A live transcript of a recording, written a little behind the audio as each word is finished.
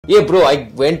Yeah bro, I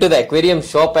went to the aquarium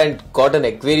shop and got an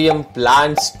aquarium,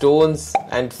 plants, stones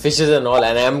and fishes and all,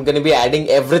 and I'm gonna be adding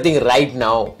everything right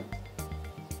now.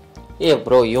 Yeah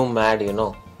bro, you mad, you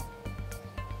know.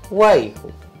 Why?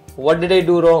 What did I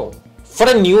do wrong? For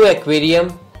a new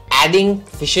aquarium, adding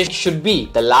fishes should be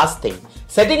the last thing.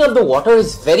 Setting up the water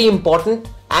is very important,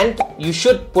 and you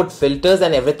should put filters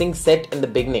and everything set in the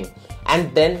beginning.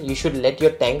 And then you should let your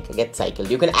tank get cycled.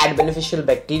 You can add beneficial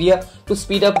bacteria to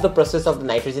speed up the process of the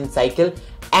nitrogen cycle.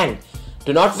 And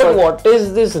do not forget, what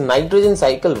is this nitrogen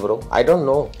cycle bro? I don't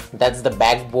know. That's the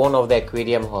backbone of the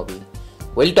aquarium hobby.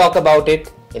 We'll talk about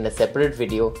it in a separate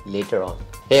video later on.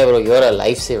 Hey bro, you're a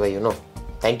lifesaver, you know.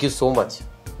 Thank you so much.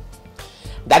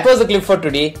 That was the clip for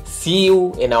today. See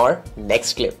you in our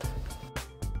next clip.